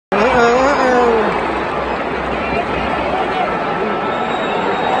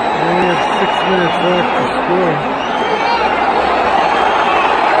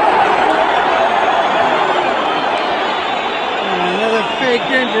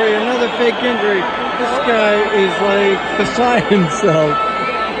injury, another fake injury. This guy is like beside himself.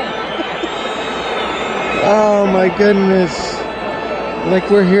 Oh my goodness. Like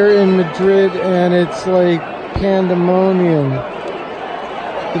we're here in Madrid and it's like pandemonium.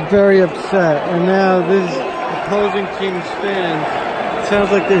 They're very upset. And now this opposing team's fans, it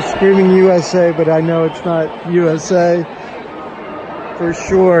sounds like they're screaming USA, but I know it's not USA. For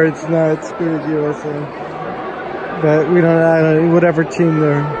sure it's not screaming USA. But we don't know, whatever team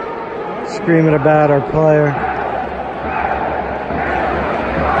they're screaming about, our player.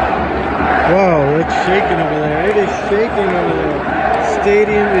 Whoa, it's shaking over there. It is shaking over there.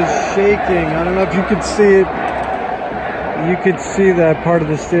 Stadium is shaking. I don't know if you could see it. You could see that part of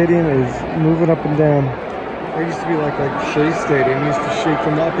the stadium is moving up and down. There used to be like Shea Stadium. It used to shake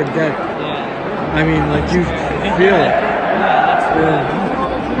from the upper deck. Yeah. I mean, like you feel it. Yeah.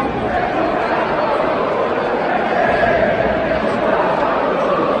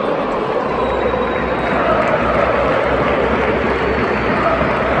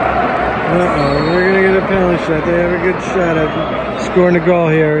 We're going to get a penalty shot. They have a good shot at scoring a goal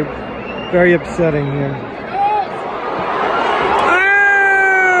here. Very upsetting here.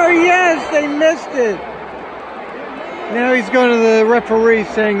 Oh, yes, they missed it. Now he's going to the referee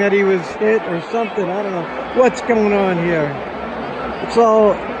saying that he was hit or something. I don't know what's going on here. It's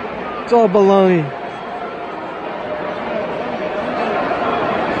all baloney.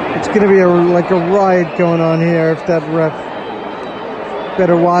 It's going to be like a riot going on here if that ref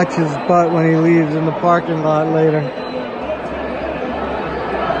better watch his butt when he leaves in the parking lot later.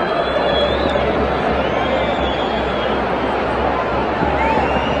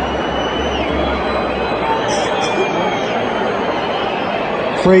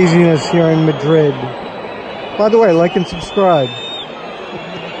 Craziness here in Madrid. By the way, like and subscribe.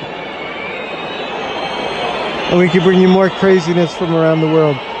 And we can bring you more craziness from around the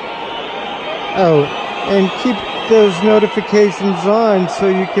world. Oh, and keep those notifications on so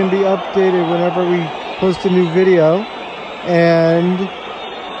you can be updated whenever we post a new video. And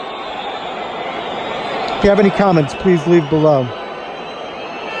if you have any comments, please leave below.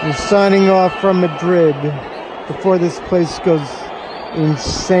 I'm signing off from Madrid before this place goes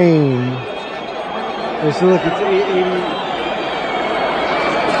insane. So look, it's 880.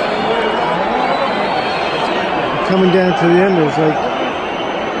 Coming down to the end, there's like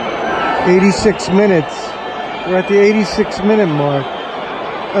 86 minutes. We're at the 86-minute mark.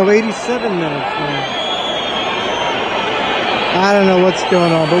 Oh, 87 minutes now. I don't know what's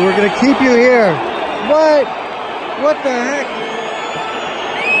going on, but we're going to keep you here. What? What the heck?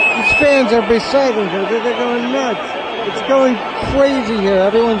 These fans are beside themselves. They're going nuts. It's going crazy here.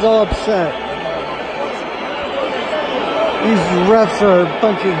 Everyone's all upset. These refs are a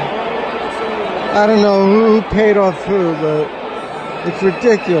bunch of... I don't know who paid off who, but it's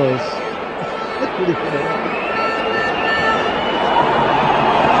ridiculous.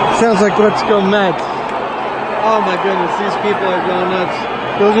 Sounds like Let's Go Mets. Oh my goodness, these people are going nuts.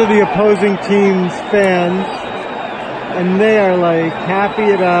 Those are the opposing team's fans, and they are like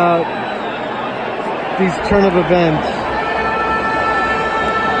happy about these turn of events.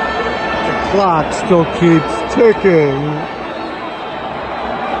 The clock still keeps ticking.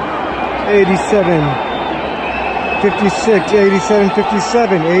 87, 56, 87,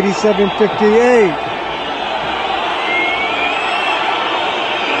 57, 87, 58.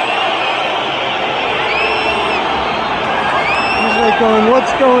 Going,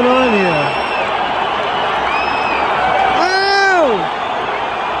 what's going on here? Oh!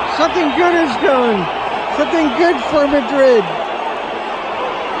 Something good is going. Something good for Madrid.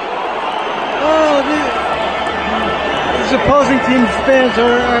 Oh, these opposing team's fans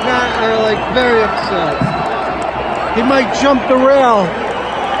are like very upset. He might jump the rail.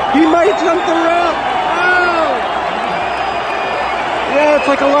 He might jump the rail. Oh! Yeah, it's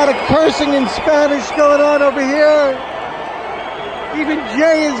like a lot of cursing in Spanish going on over here. Even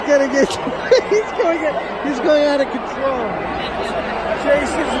Jay is gonna get, he's going out of control. Jay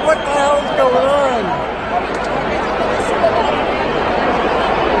says, what the hell is going on?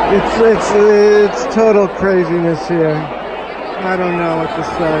 It's total craziness here. I don't know what to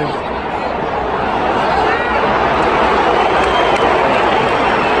say.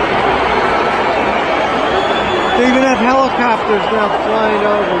 They even have helicopters now flying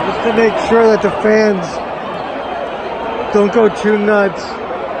over just to make sure that the fans don't go too nuts.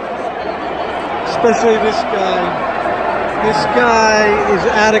 Especially this guy. This guy is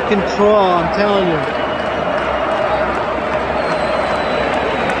out of control, I'm telling you.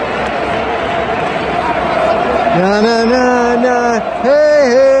 Na na na na, hey,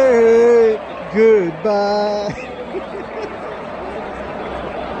 hey, goodbye.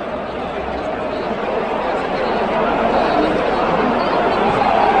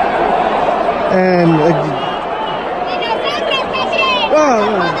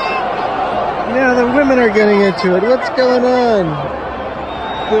 into it. What's going on?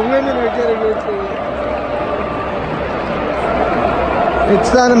 The women are getting into it.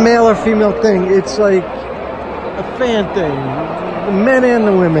 It's not a male or female thing. It's like a fan thing. The men and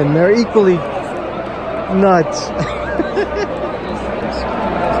the women, they're equally nuts.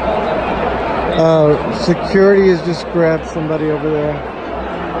 Security has just grabbed somebody over there.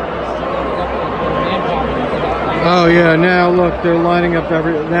 Oh yeah, now look, they're lining up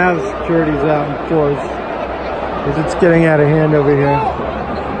now the security's out in force. Because it's getting out of hand over here.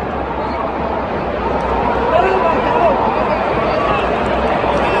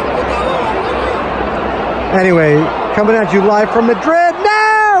 Anyway, coming at you live from Madrid.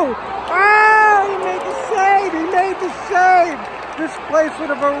 No! Oh, he made the save! He made the save! This place would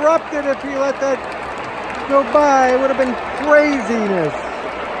have erupted if he let that go by. It would have been craziness.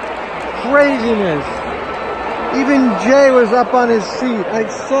 Craziness. Even Jay was up on his seat. I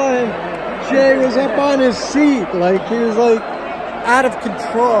saw him. Jay was up on his seat. Like, he was like out of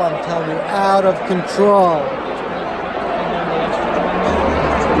control, I'm telling you. Out of control.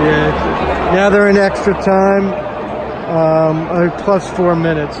 Yeah. Now they're in extra time. Plus 4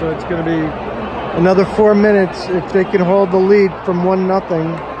 minutes. So it's going to be another 4 minutes if they can hold the lead from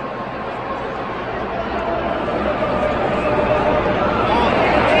 1-0.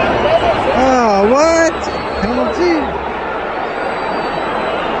 Oh, what? Penalty?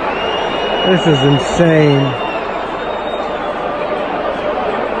 This is insane.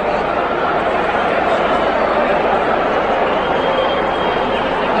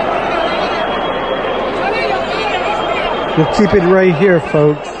 We'll keep it right here,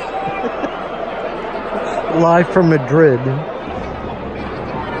 folks. Live from Madrid.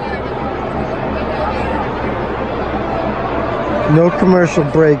 No commercial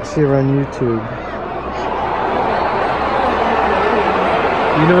breaks here on YouTube.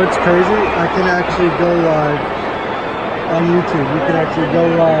 You know what's crazy? I can actually go live on YouTube. You can actually go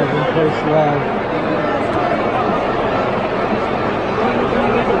live and post live.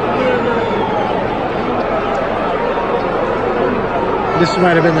 This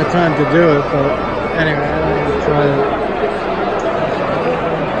might have been the time to do it, but anyway, I don't even try it.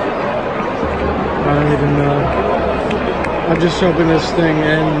 I don't even know. I'm just hoping this thing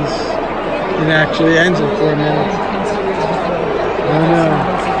ends and actually ends in 4 minutes. I don't know.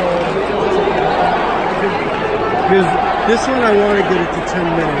 Because this one I want to get it to 10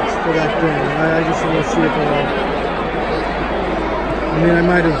 minutes for that thing. I just want to see if I mean, I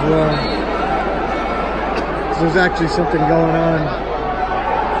might as well. So there's actually something going on.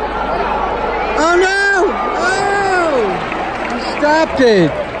 Oh no! Oh! He stopped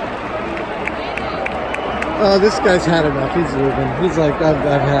it! Oh, this guy's had enough. He's leaving. He's like,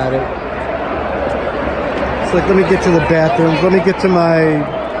 I've had it. It's like, let me get to the bathrooms. Let me get to my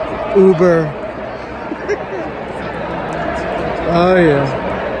Uber. Oh, yeah.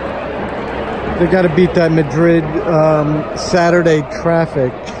 They got to beat that Madrid Saturday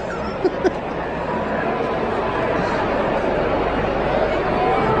traffic.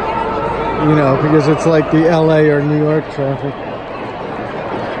 You know, because it's like the LA or New York traffic.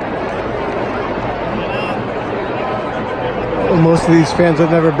 Most of these fans have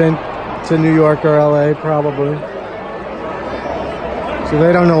never been to New York or LA, probably. So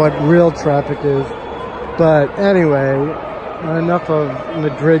they don't know what real traffic is. But anyway, enough of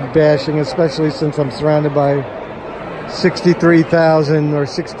Madrid bashing, especially since I'm surrounded by 63,000 or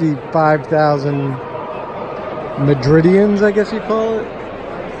 65,000 Madridians, I guess you call it.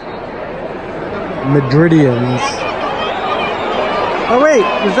 Madridians. Oh wait,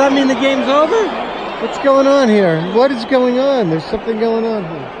 does that mean the game's over? What's going on here? What is going on? There's something going on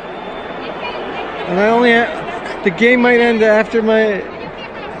here. And I only have, the game might end after my,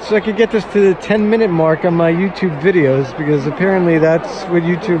 so I could get this to the 10-minute mark on my YouTube videos, because apparently that's what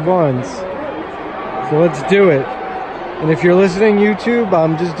YouTube wants. So let's do it. And if you're listening YouTube,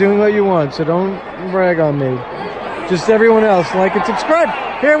 I'm just doing what you want, so don't brag on me. Just everyone else, like and subscribe.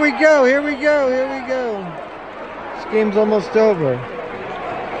 Here we go, here we go, here we go. This game's almost over.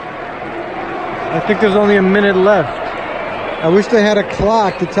 I think there's only a minute left. I wish they had a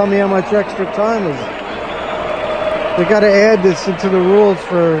clock to tell me how much extra time is. They got to add this into the rules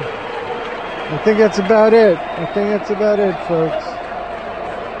for... I think that's about it. I think that's about it, folks.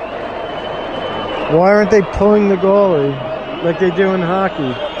 Why aren't they pulling the goalie like they do in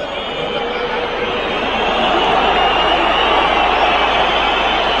hockey?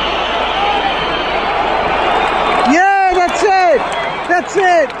 That's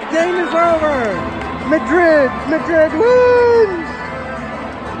it! Game is over! Madrid wins!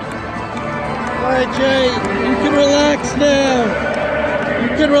 Alright, Jay, you can relax now. You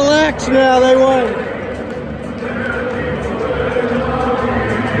can relax now, they won.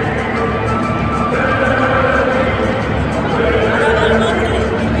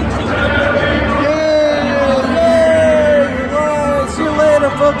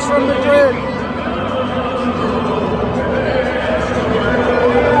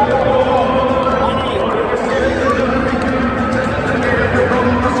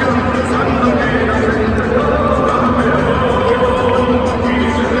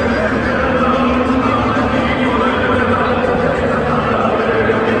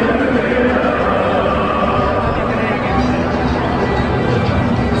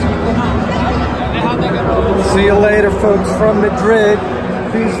 See you later, folks, from Madrid.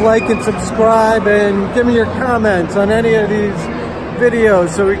 Please like and subscribe and give me your comments on any of these videos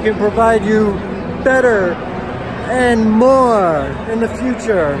so we can provide you better and more in the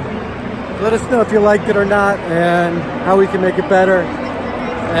future. Let us know if you liked it or not and how we can make it better.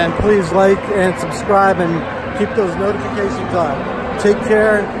 And please like and subscribe and keep those notifications on. Take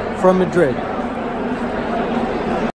care from Madrid.